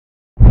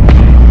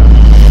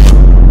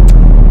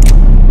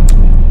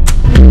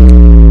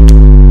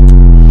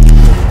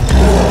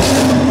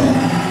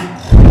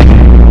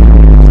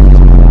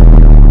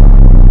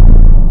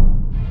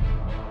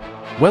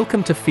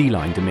Welcome to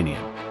Feline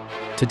Dominion.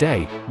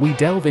 Today, we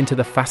delve into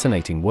the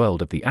fascinating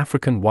world of the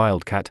African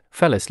wildcat,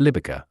 Felis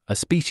Lybica, a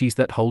species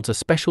that holds a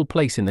special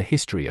place in the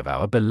history of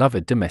our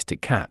beloved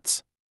domestic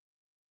cats.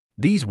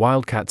 These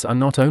wildcats are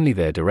not only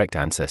their direct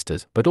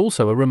ancestors but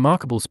also a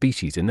remarkable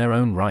species in their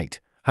own right,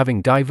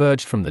 having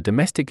diverged from the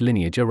domestic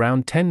lineage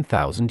around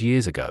 10,000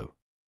 years ago.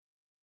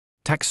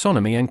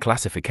 Taxonomy and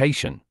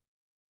classification.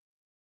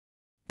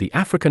 The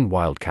African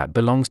wildcat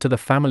belongs to the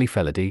family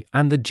Felidae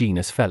and the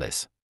genus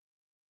Felis.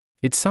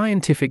 Its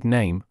scientific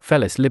name,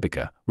 Felis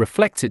Lybica,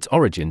 reflects its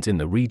origins in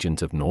the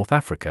regions of North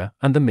Africa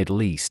and the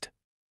Middle East.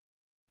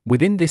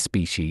 Within this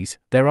species,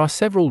 there are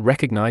several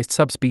recognized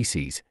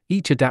subspecies,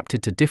 each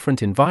adapted to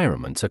different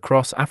environments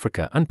across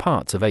Africa and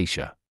parts of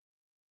Asia.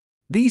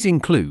 These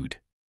include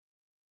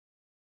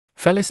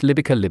Felis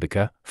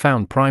lybica,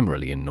 found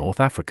primarily in North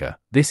Africa.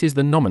 This is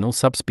the nominal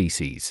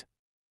subspecies.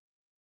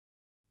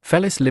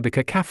 Felis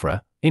lybica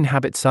caffra,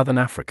 inhabits southern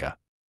Africa.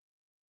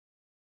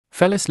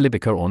 Felis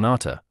lybica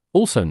ornata,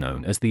 also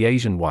known as the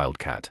Asian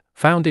wildcat,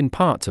 found in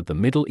parts of the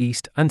Middle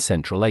East and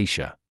Central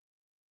Asia.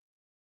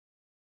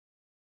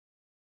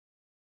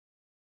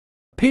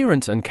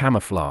 Appearance and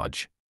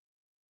camouflage.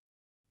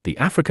 The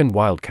African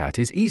wildcat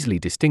is easily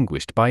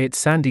distinguished by its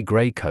sandy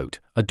gray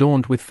coat,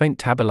 adorned with faint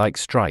tabby-like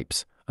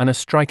stripes, and a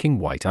striking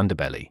white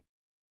underbelly.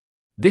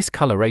 This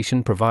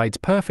coloration provides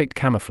perfect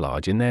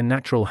camouflage in their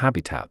natural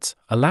habitats,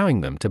 allowing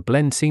them to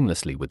blend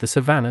seamlessly with the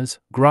savannas,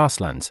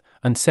 grasslands,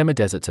 and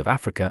semi-deserts of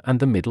Africa and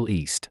the Middle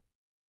East.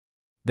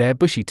 Their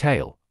bushy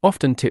tail,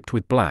 often tipped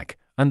with black,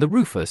 and the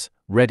rufous,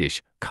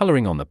 reddish,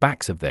 coloring on the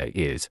backs of their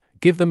ears,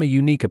 give them a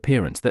unique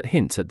appearance that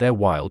hints at their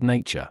wild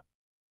nature.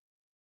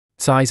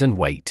 Size and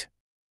weight.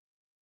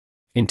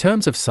 In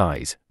terms of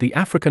size, the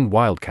African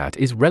wildcat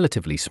is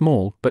relatively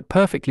small but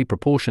perfectly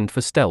proportioned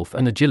for stealth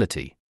and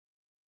agility.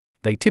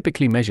 They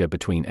typically measure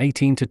between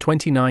 18 to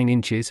 29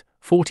 inches,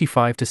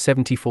 45 to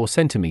 74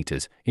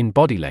 centimeters, in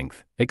body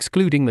length,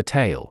 excluding the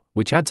tail,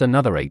 which adds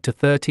another 8 to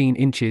 13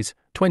 inches,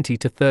 20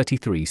 to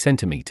 33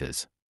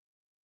 centimeters.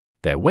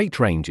 Their weight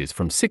ranges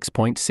from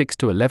 6.6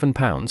 to 11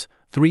 pounds,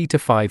 3 to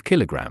 5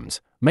 kilograms,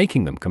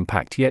 making them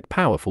compact yet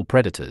powerful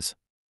predators.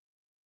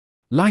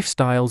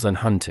 Lifestyles and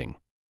hunting.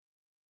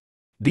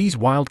 These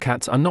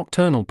wildcats are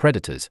nocturnal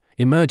predators,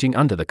 emerging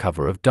under the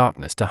cover of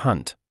darkness to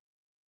hunt.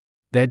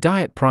 Their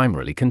diet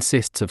primarily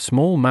consists of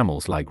small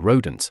mammals like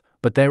rodents,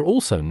 but they're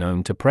also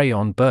known to prey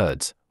on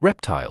birds,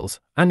 reptiles,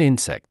 and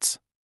insects.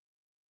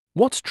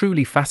 What's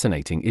truly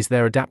fascinating is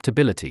their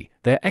adaptability.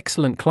 They're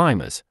excellent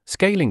climbers,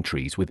 scaling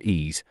trees with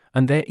ease,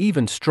 and they're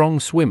even strong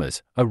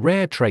swimmers, a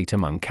rare trait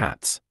among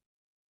cats.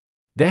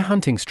 Their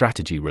hunting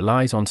strategy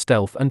relies on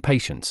stealth and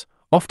patience,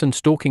 often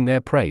stalking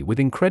their prey with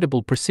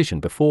incredible precision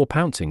before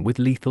pouncing with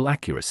lethal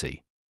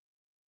accuracy.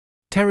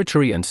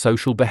 Territory and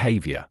social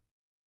behavior.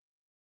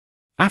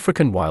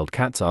 African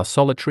wildcats are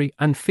solitary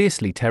and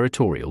fiercely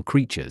territorial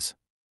creatures.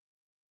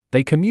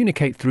 They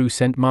communicate through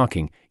scent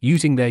marking,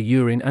 using their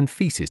urine and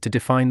feces to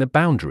define the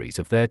boundaries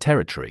of their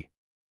territory.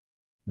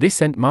 This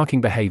scent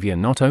marking behavior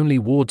not only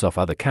wards off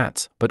other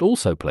cats, but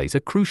also plays a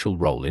crucial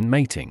role in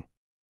mating.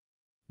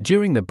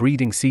 During the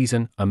breeding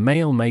season, a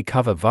male may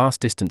cover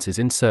vast distances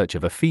in search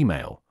of a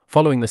female,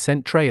 following the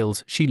scent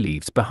trails she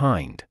leaves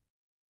behind.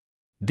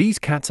 These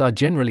cats are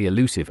generally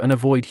elusive and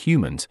avoid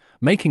humans,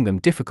 making them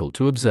difficult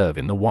to observe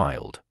in the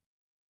wild.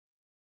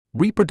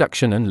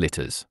 Reproduction and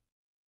litters.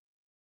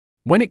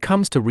 When it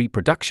comes to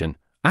reproduction,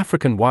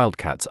 African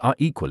wildcats are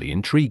equally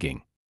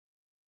intriguing.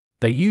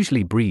 They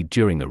usually breed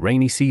during the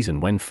rainy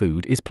season when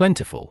food is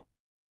plentiful.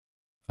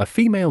 A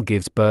female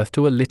gives birth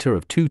to a litter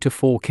of 2 to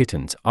 4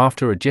 kittens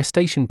after a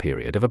gestation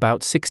period of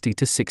about 60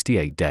 to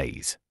 68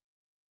 days.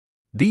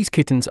 These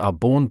kittens are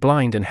born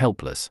blind and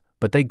helpless,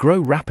 but they grow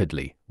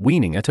rapidly,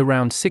 weaning at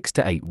around 6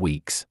 to 8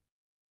 weeks.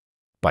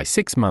 By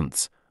 6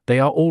 months, they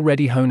are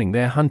already honing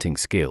their hunting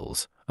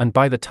skills, and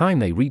by the time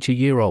they reach a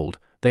year old,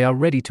 they are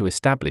ready to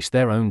establish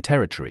their own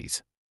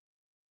territories.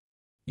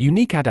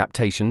 Unique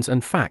adaptations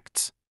and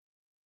facts.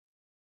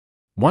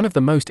 One of the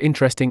most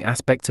interesting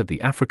aspects of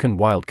the African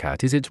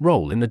wildcat is its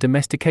role in the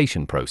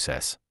domestication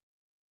process.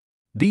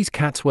 These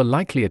cats were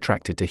likely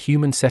attracted to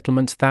human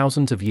settlements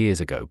thousands of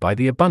years ago by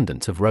the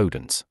abundance of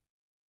rodents.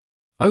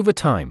 Over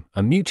time,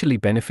 a mutually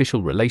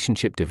beneficial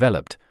relationship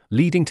developed,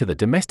 leading to the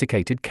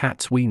domesticated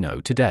cats we know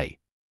today.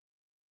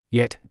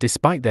 Yet,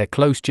 despite their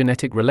close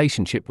genetic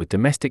relationship with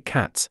domestic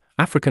cats,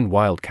 African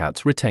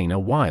wildcats retain a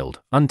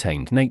wild,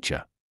 untamed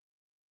nature.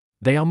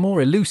 They are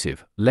more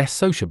elusive, less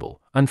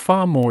sociable, and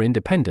far more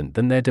independent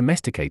than their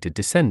domesticated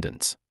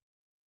descendants.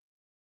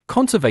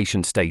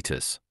 Conservation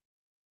status.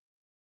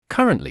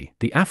 Currently,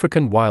 the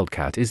African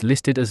wildcat is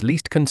listed as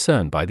least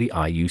concern by the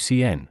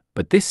IUCN,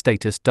 but this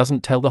status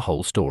doesn't tell the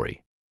whole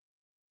story.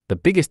 The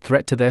biggest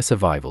threat to their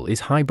survival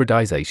is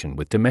hybridization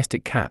with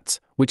domestic cats,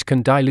 which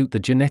can dilute the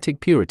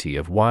genetic purity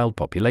of wild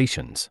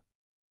populations.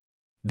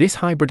 This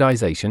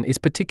hybridization is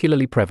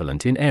particularly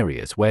prevalent in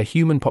areas where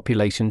human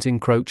populations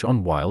encroach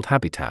on wild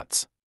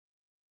habitats.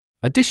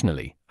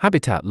 Additionally,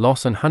 habitat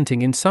loss and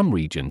hunting in some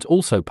regions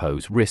also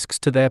pose risks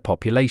to their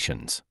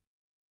populations.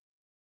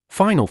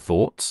 Final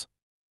thoughts?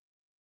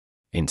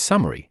 In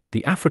summary,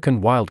 the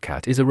African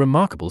wildcat is a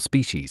remarkable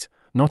species,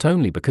 not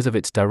only because of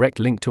its direct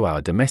link to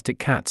our domestic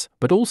cats,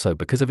 but also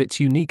because of its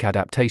unique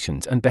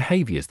adaptations and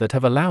behaviors that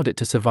have allowed it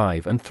to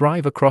survive and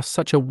thrive across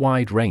such a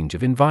wide range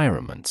of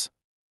environments.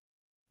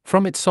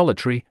 From its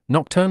solitary,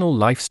 nocturnal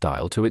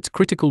lifestyle to its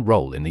critical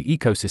role in the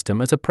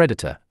ecosystem as a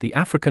predator, the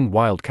African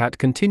wildcat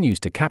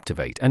continues to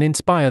captivate and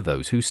inspire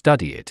those who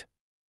study it.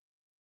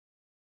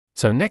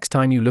 So next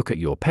time you look at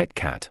your pet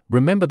cat,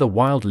 remember the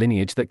wild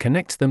lineage that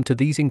connects them to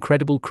these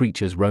incredible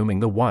creatures roaming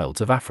the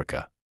wilds of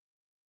Africa.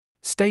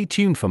 Stay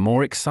tuned for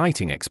more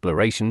exciting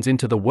explorations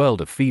into the world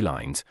of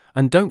felines,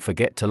 and don't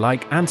forget to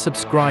like and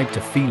subscribe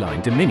to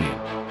Feline Dominion.